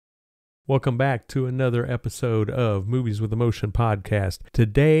Welcome back to another episode of Movies with Emotion podcast.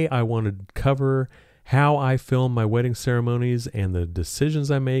 Today I want to cover how I film my wedding ceremonies and the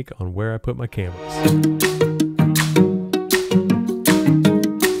decisions I make on where I put my cameras.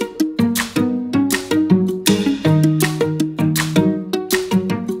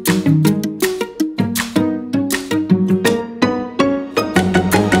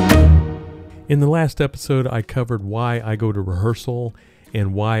 In the last episode, I covered why I go to rehearsal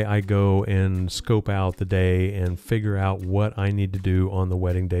and why I go and scope out the day and figure out what I need to do on the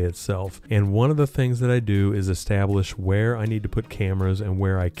wedding day itself. And one of the things that I do is establish where I need to put cameras and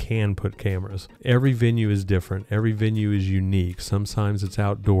where I can put cameras. Every venue is different. Every venue is unique. Sometimes it's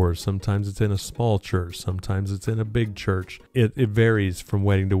outdoors. Sometimes it's in a small church. Sometimes it's in a big church. It varies from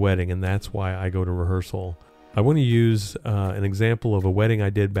wedding to wedding, and that's why I go to rehearsal. I want to use an example of a wedding I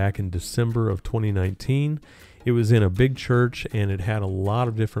did back in December of 2019. It was in a big church, and it had a lot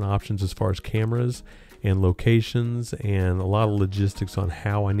of different options as far as cameras and locations and a lot of logistics on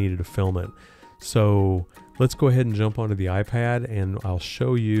how I needed to film it. So let's go ahead and jump onto the iPad, and I'll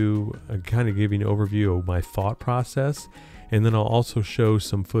show you, kind of give you an overview of my thought process. And then I'll also show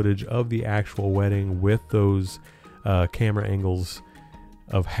some footage of the actual wedding with those camera angles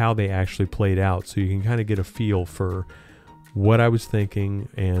of how they actually played out, so you can kind of get a feel for what I was thinking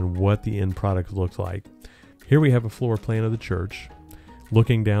and what the end product looked like. Here we have a floor plan of the church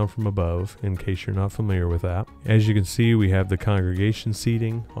looking down from above, in case you're not familiar with that. As you can see, we have the congregation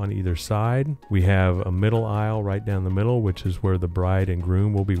seating on either side. We have a middle aisle right down the middle, which is where the bride and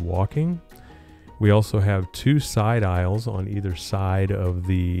groom will be walking. We also have two side aisles on either side of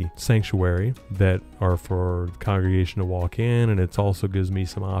the sanctuary that are for the congregation to walk in, and it also gives me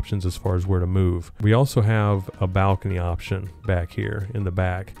some options as far as where to move. We also have a balcony option back here in the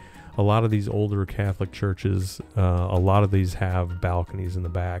back. A lot of these older Catholic churches, a lot of these have balconies in the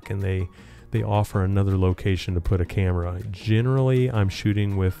back, and they offer another location to put a camera. Generally, I'm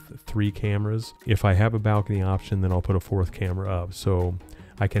shooting with 3 cameras. If I have a balcony option, then I'll put a 4th camera up. So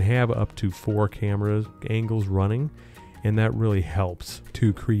I can have up to 4 camera angles running, and that really helps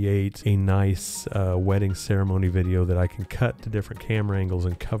to create a nice wedding ceremony video that I can cut to different camera angles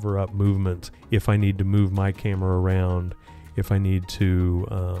and cover up movement if I need to move my camera around, if I need to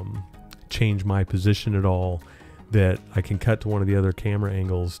change my position at all, that I can cut to one of the other camera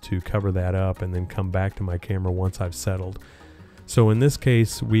angles to cover that up and then come back to my camera once I've settled. So in this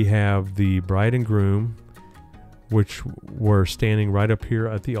case, we have the bride and groom, which were standing right up here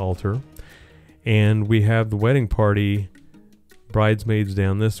at the altar, and we have the wedding party, bridesmaids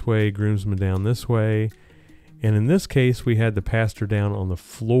down this way, groomsmen down this way, and in this case we had the pastor down on the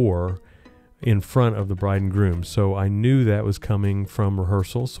floor in front of the bride and groom. So I knew that was coming from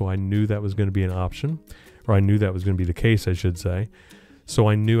rehearsal, so I knew that was going to be an option, or I knew that was going to be the case, I should say. So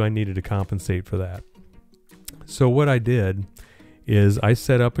I knew I needed to compensate for that. So what I did is I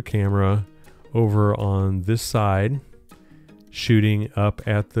set up a camera over on this side, shooting up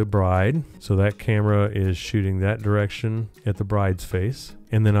at the bride. So that camera is shooting that direction at the bride's face.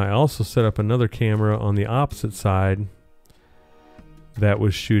 And then I also set up another camera on the opposite side that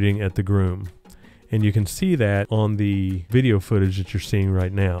was shooting at the groom. And you can see that on the video footage that you're seeing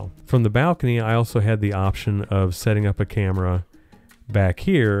right now. From the balcony, I also had the option of setting up a camera back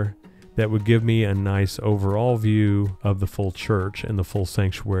here that would give me a nice overall view of the full church and the full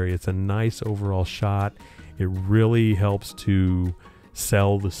sanctuary. It's a nice overall shot. It really helps to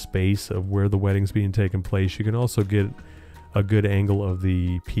sell the space of where the wedding's being taken place. You can also get a good angle of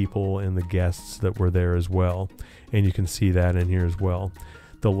the people and the guests that were there as well, and you can see that in here as well.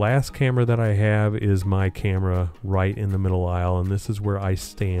 The last camera that I have is my camera right in the middle aisle, and this is where I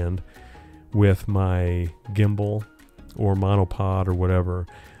stand with my gimbal or monopod or whatever.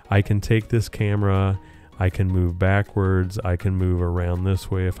 I can take this camera, I can move backwards, I can move around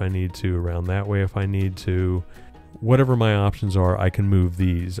this way if I need to, around that way if I need to. Whatever my options are, I can move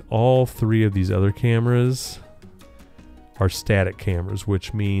these. All 3 of these other cameras are static cameras,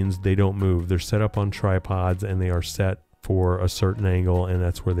 which means they don't move. They're set up on tripods and they are set for a certain angle, and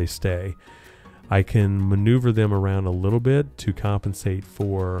that's where they stay. I can maneuver them around a little bit to compensate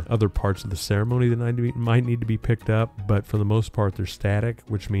for other parts of the ceremony that might need to be picked up, but for the most part they're static,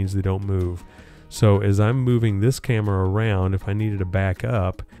 which means they don't move. So as I'm moving this camera around, if I needed to back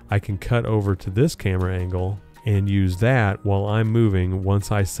up, I can cut over to this camera angle and use that while I'm moving.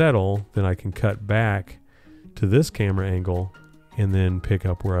 Once I settle, then I can cut back to this camera angle and then pick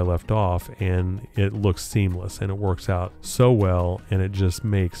up where I left off, and it looks seamless and it works out so well, and it just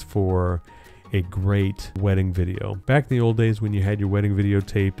makes for a great wedding video. Back in the old days when you had your wedding video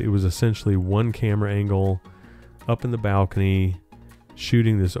taped, it was essentially one camera angle up in the balcony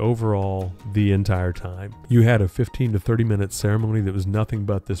shooting this overall the entire time. You had a 15 to 30 minute ceremony that was nothing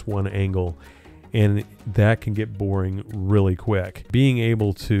but this one angle, and that can get boring really quick. Being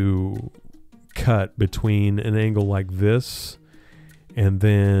able to cut between an angle like this and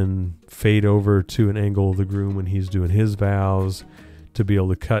then fade over to an angle of the groom when he's doing his vows, to be able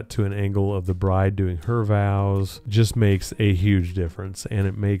to cut to an angle of the bride doing her vows, just makes a huge difference, and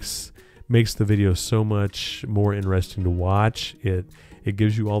it makes the video so much more interesting to watch. It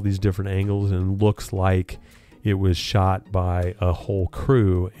gives you all these different angles and looks like it was shot by a whole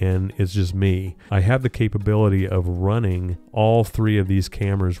crew, and it's just me. I have the capability of running all 3 of these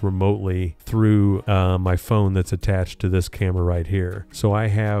cameras remotely through my phone that's attached to this camera right here. So I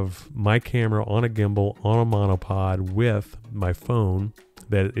have my camera on a gimbal on a monopod with my phone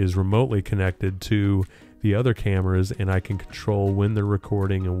that is remotely connected to the other cameras, and I can control when they're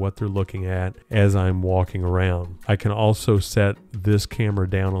recording and what they're looking at as I'm walking around. I can also set this camera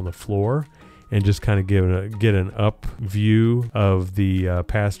down on the floor and just kind of get an up view of the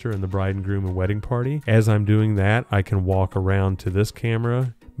pastor and the bride and groom and wedding party. As I'm doing that, I can walk around to this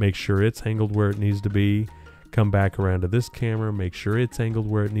camera, make sure it's angled where it needs to be, come back around to this camera, make sure it's angled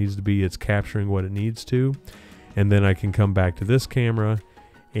where it needs to be, it's capturing what it needs to, and then I can come back to this camera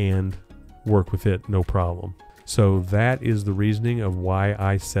and work with it no problem. So that is the reasoning of why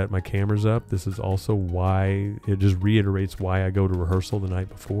I set my cameras up. This is also why it just reiterates why I go to rehearsal the night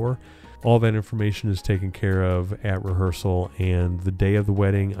before. All that information is taken care of at rehearsal, and the day of the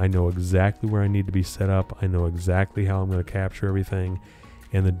wedding, I know exactly where I need to be set up. I know exactly how I'm going to capture everything,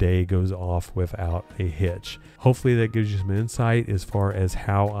 and the day goes off without a hitch. Hopefully that gives you some insight as far as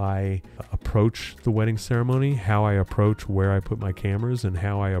how I approach the wedding ceremony, how I approach where I put my cameras, and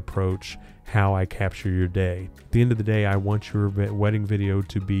how I approach how I capture your day. At the end of the day, I want your wedding video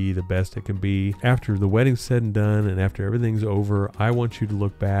to be the best it can be. After the wedding's said and done, and after everything's over, I want you to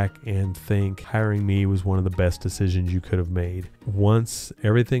look back and think hiring me was one of the best decisions you could have made. Once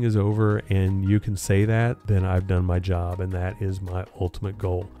everything is over and you can say that, then I've done my job, and that is my ultimate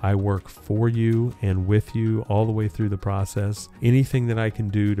goal. I work for you and with you all the way through the process. Anything that I can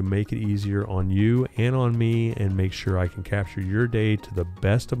do to make it easier on you and on me and make sure I can capture your day to the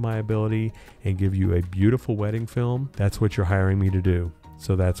best of my ability and give you a beautiful wedding film, that's what you're hiring me to do.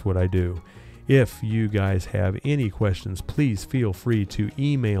 So that's what I do. If you guys have any questions, please feel free to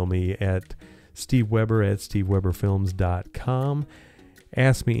email me at steveweber@steveweberfilms.com.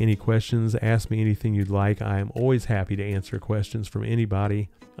 Ask me any questions, ask me anything you'd like. I am always happy to answer questions from anybody.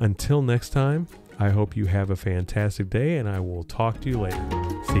 Until next time, I hope you have a fantastic day, and I will talk to you later.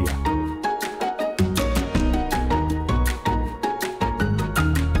 See ya.